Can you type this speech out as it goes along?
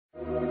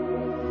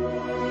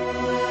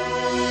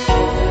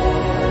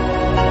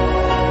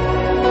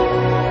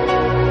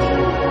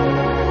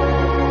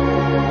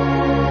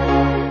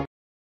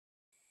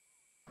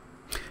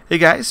Hey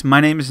guys, my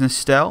name is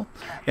Nystel,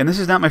 and this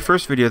is not my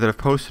first video that I've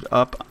posted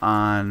up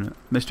on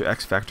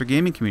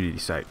MrXFactorGaming community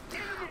site.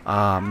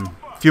 A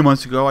few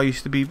months ago, I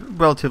used to be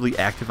relatively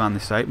active on the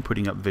site and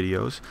putting up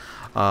videos,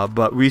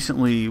 but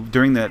recently,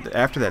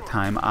 after that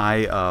time,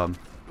 I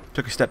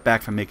took a step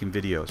back from making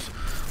videos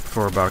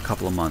for about a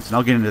couple of months, and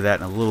I'll get into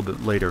that in a little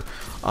bit later.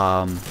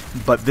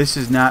 But this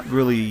is not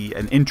really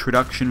an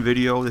introduction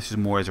video. This is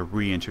more as a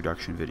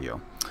reintroduction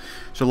video.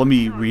 So let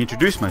me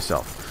reintroduce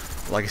myself.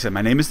 Like I said,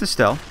 my name is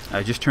Nystel.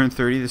 I just turned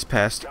 30 this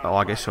past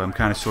August, so I'm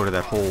kind of sort of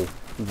that whole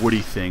Woody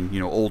thing, you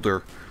know,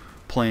 older,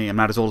 playing. I'm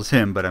not as old as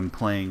him, but I'm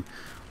playing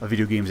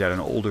video games at an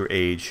older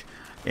age,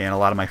 and a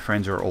lot of my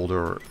friends are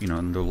older, you know,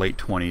 in their late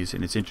 20s,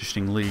 and it's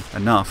interestingly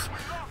enough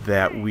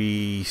that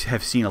we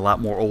have seen a lot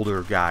more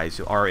older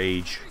guys our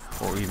age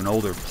or even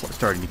older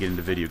starting to get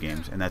into video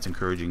games, and that's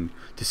encouraging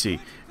to see,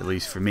 at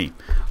least for me.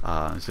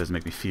 This doesn't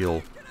make me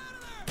feel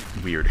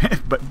weird,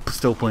 but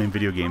still playing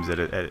video games at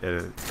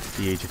the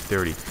age of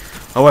 30.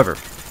 However,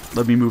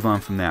 let me move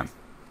on from that.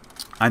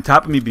 On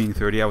top of me being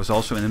 30, I was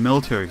also in the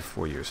military for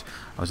 4 years.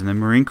 I was in the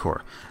Marine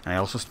Corps, and I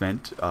also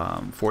spent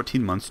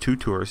 14 months, 2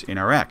 tours in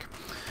Iraq.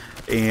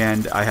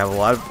 And I have a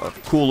lot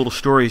of cool little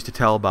stories to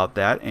tell about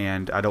that,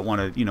 and I don't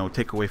want to, you know,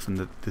 take away from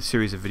the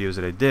series of videos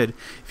that I did.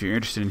 If you're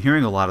interested in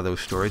hearing a lot of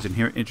those stories and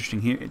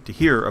to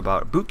hear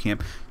about boot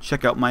camp,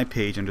 check out my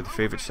page under the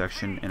favorite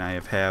section, and I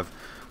have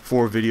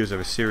 4 videos of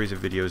a series of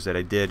videos that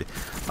I did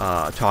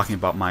talking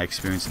about my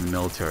experience in the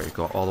military.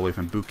 Go all the way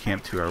from boot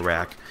camp to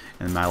Iraq,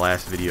 and my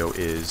last video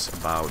is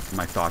about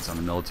my thoughts on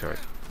the military.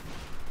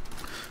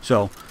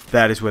 So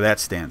that is where that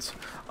stands.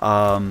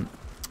 Now,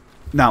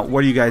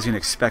 what are you guys going to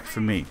expect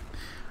from me?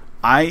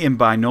 I am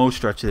by no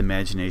stretch of the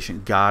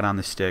imagination God on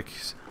the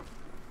sticks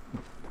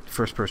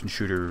first-person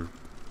shooter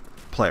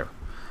player.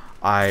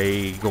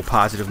 I go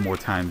positive more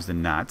times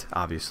than not,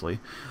 obviously.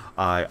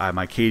 My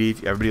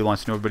KD, everybody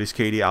wants to know everybody's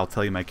KD. I'll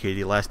tell you my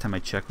KD. Last time I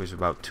checked was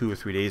about 2 or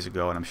 3 days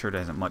ago, and I'm sure it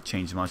hasn't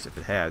changed much if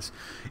it has,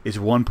 is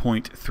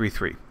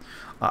 1.33.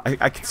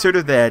 I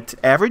consider that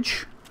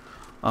average.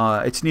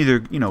 It's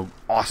neither, you know,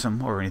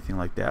 awesome or anything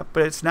like that,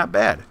 but it's not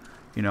bad.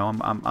 You know,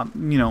 I'm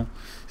you know,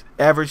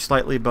 average,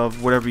 slightly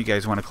above, whatever you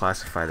guys want to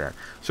classify that.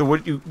 So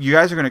what you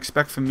guys are going to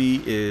expect from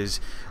me is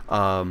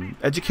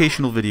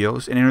educational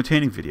videos and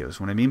entertaining videos.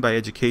 What I mean by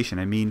education,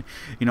 I mean,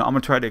 you know, I'm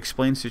going to try to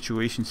explain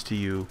situations to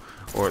you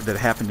or that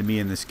happened to me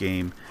in this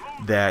game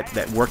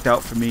that worked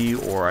out for me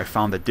or I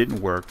found that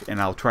didn't work, and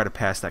I'll try to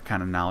pass that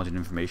kind of knowledge and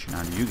information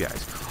on to you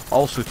guys.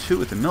 Also, too,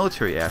 with the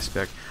military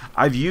aspect,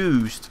 I've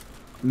used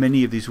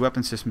many of these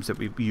weapon systems that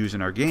we use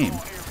in our game,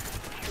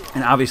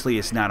 and obviously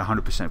it's not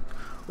 100%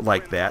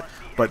 like that,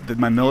 but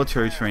my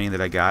military training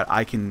that I got,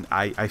 I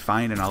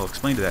find, and I'll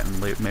explain to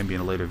that maybe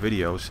in later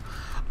videos,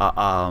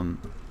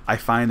 I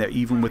find that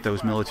even with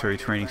those military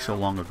training so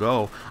long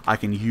ago, I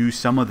can use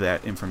some of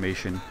that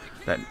information,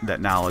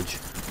 that knowledge,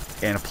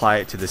 and apply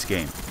it to this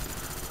game.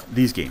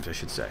 These games, I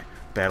should say.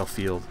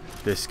 Battlefield,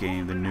 this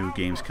game, the new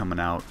games coming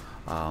out,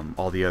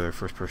 all the other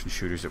first-person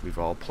shooters that we've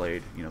all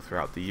played, you know,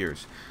 throughout the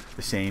years.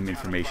 The same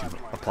information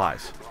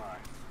applies.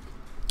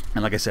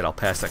 And like I said, I'll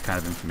pass that kind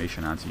of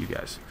information on to you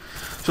guys.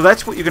 So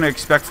that's what you're going to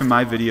expect from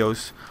my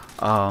videos.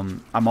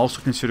 I'm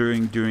also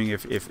considering doing,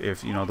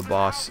 if you know, the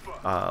boss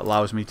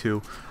allows me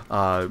to,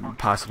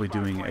 possibly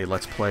doing a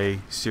Let's Play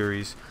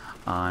series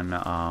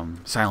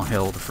on Silent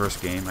Hill, the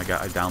first game. I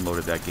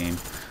downloaded that game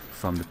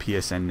from the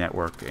PSN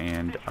network,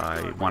 and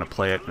I want to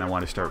play it, and I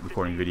want to start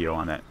recording video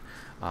on that.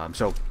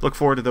 So look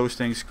forward to those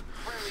things.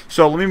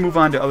 So let me move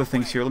on to other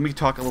things here. Let me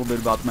talk a little bit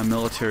about my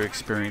military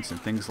experience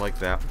and things like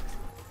that.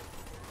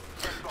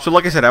 So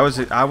like I said, I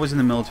was in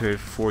the military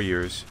for 4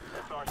 years,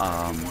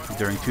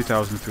 during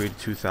 2003 to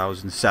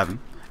 2007,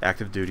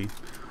 active duty,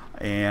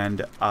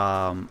 and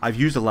I've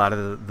used a lot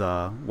of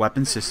the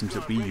weapon systems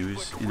that we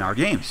use in our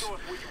games.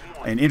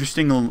 And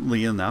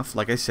interestingly enough,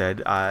 like I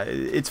said,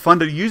 it's fun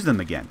to use them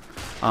again.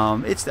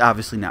 It's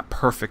obviously not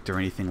perfect or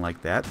anything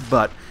like that,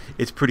 but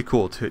it's pretty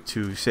cool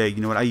to say,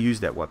 you know what, I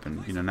used that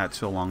weapon, you know, not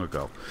so long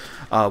ago.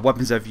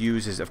 Weapons I've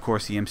used is, of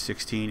course, the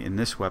M16. In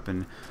this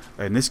weapon,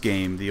 in this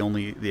game, the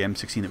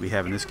M16 that we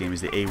have in this game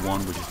is the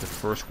A1, which is the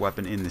first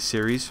weapon in the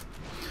series.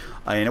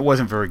 And it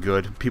wasn't very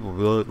good. People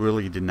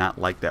really did not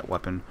like that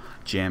weapon.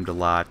 Jammed a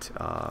lot.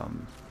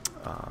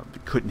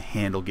 Couldn't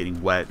handle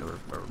getting wet or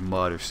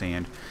mud or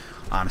sand.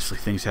 Honestly,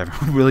 things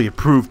haven't really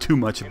improved too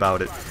much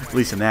about it, at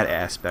least in that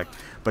aspect.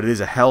 But it is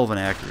a hell of an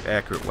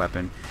accurate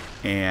weapon,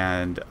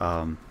 and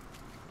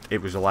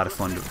it was a lot of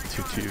fun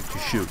to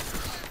shoot.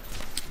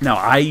 Now,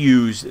 I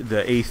use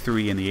the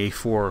A3 and the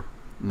A4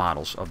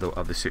 models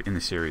in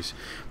the series.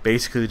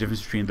 Basically, the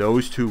difference between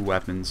those two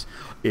weapons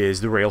is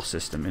the rail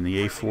system. In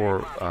the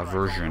A4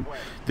 version,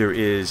 there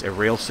is a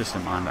rail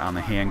system on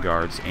the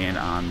handguards and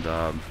on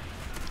the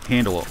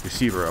handle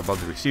receiver, above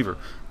the receiver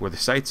where the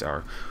sights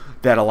are,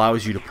 that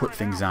allows you to put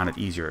things on it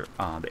easier.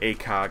 The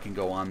ACOG can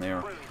go on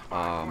there.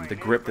 the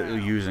grip that you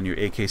use on your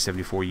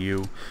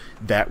AK-74U,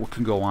 that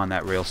can go on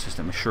that rail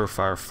system. A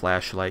Surefire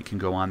flashlight can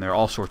go on there.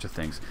 All sorts of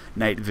things.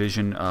 Night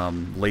vision,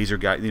 laser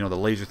guide. You know, the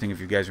laser thing. If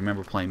you guys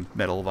remember playing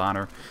Medal of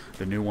Honor,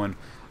 the new one,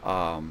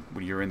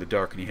 when you're in the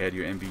dark and you had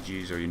your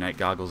NVGs or your night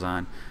goggles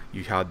on,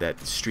 you had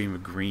that stream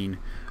of green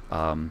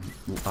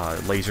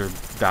laser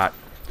dot.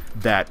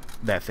 That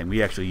thing.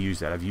 We actually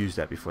used that. I've used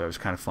that before. It was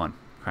kind of fun.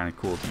 Kind of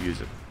cool to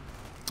use it.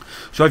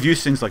 So I've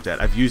used things like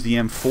that. I've used the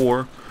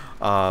M4.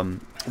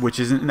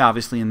 Which isn't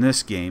obviously in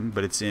this game,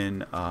 but it's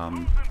in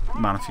Modern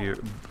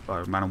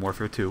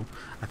Warfare 2.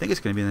 I think it's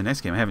going to be in the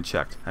next game. I haven't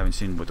checked. I haven't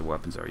seen what the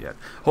weapons are yet.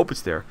 Hope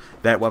it's there.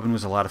 That weapon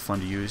was a lot of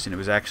fun to use, and it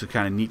was actually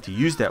kind of neat to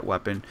use that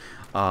weapon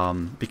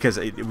because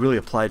it really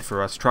applied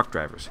for us truck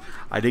drivers.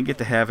 I didn't get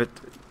to have it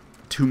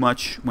too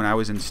much when I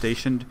was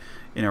stationed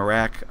in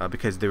Iraq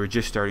because they were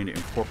just starting to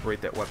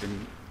incorporate that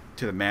weapon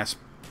to the mass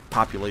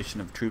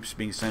population of troops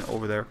being sent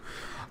over there.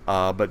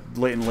 But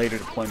in later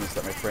deployments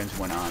that my friends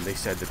went on, they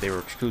said that they were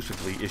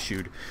exclusively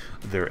issued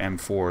their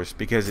M4s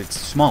because it's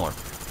smaller.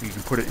 You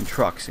can put it in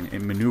trucks and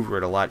maneuver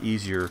it a lot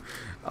easier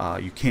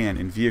you can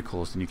in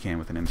vehicles than you can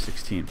with an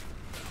M16.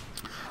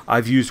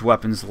 I've used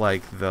weapons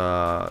like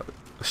the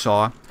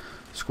SAW,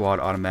 Squad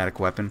Automatic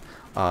Weapon.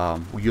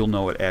 You'll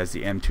know it as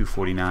the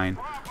M249.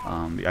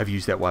 I've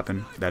used that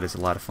weapon. That is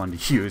a lot of fun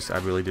to use. I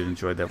really did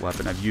enjoy that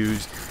weapon. I've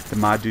used the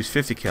Mod Deuce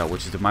 50 cal,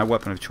 which is my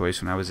weapon of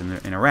choice when I was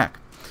in Iraq.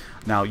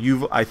 Now,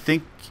 I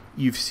think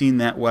you've seen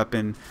that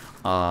weapon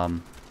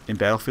in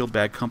Battlefield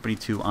Bad Company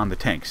 2 on the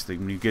tanks.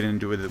 When you get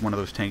into one of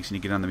those tanks and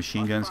you get on the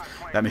machine guns,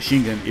 that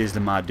machine gun is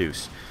the Mod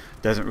Deuce.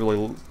 Doesn't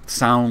really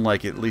sound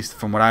like it, at least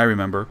from what I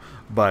remember,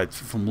 but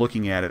from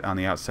looking at it on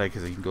the outside,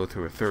 because you can go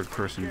through a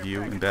third-person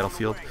view in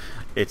Battlefield,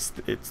 it's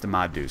the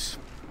Mod Deuce.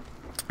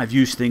 I've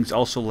used things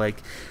also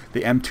like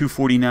the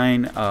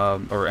M249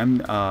 or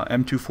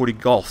M240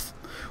 Golf,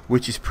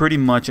 which is pretty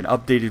much an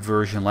updated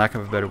version, lack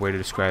of a better way to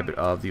describe it,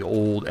 of the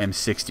old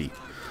M60.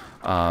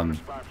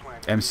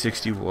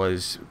 M60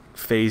 was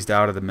phased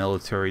out of the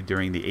military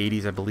during the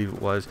 80s, I believe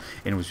it was,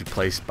 and was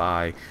replaced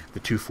by the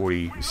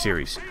 240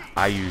 series.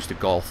 I used the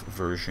Golf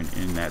version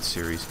in that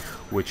series,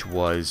 which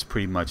was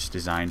pretty much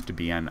designed to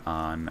be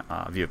on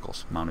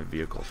vehicles, mounted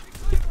vehicles.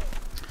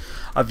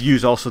 I've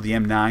used also the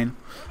M9.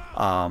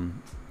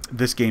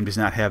 This game does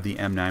not have the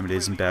M9, it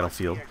is in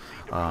Battlefield.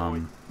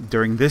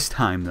 During this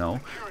time,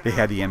 though, they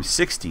had the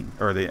M16,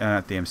 or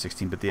not the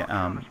M16, but the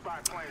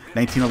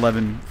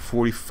 1911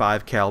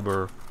 45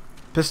 caliber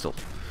pistol.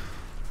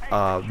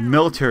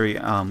 Military,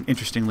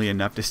 interestingly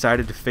enough,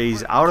 decided to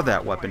phase out of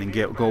that weapon and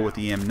go with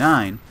the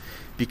M9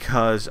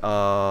 because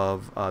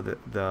of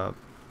the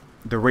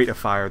rate of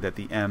fire that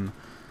the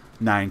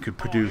M9 could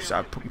produce,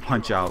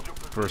 punch out,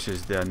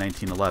 versus the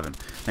 1911.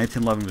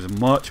 1911 was a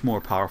much more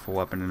powerful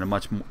weapon and a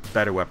much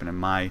better weapon in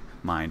my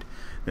mind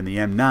than the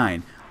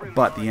M9,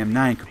 but the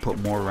M9 could put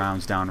more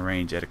rounds down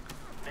range at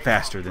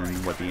faster than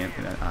what the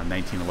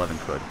 1911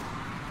 could.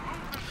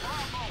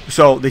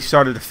 So they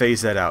started to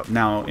phase that out.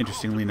 Now,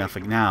 interestingly enough,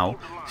 now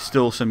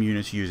still some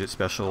units use it,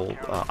 special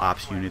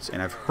ops units,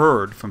 and I've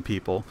heard from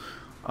people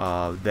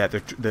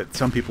that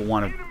some people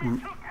want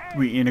to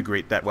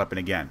reintegrate that weapon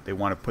again. They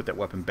want to put that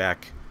weapon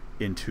back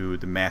into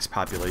the mass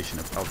population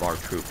of our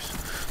troops.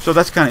 So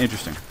that's kind of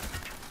interesting.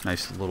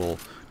 Nice little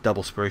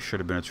double spray. Should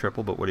have been a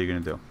triple, but what are you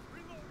going to do?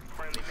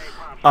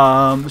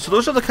 So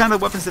those are the kind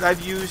of weapons that I've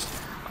used.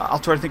 I'll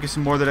try to think of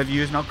some more that I've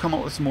used, and I'll come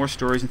up with some more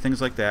stories and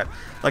things like that.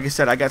 Like I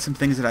said, I got some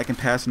things that I can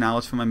pass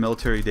knowledge from my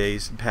military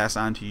days and pass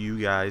on to you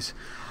guys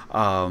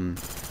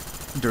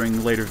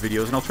during later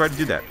videos, and I'll try to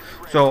do that.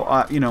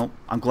 So, you know,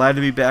 I'm glad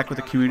to be back with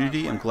the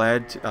community. I'm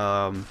glad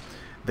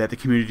that the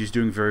community is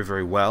doing very,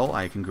 very well.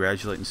 I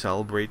congratulate and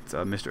celebrate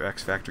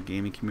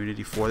MrXFactorGaming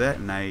community for that,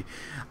 and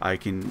I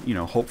can, you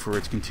know, hope for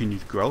its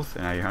continued growth.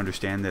 And I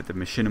understand that the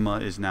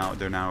Machinima is now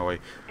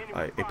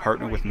a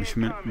partner with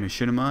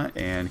Machinima,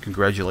 and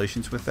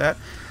congratulations with that.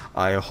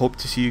 I hope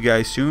to see you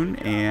guys soon,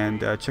 and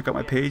check out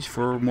my page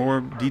for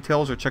more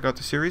details, or check out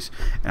the series,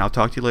 and I'll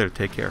talk to you later.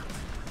 Take care.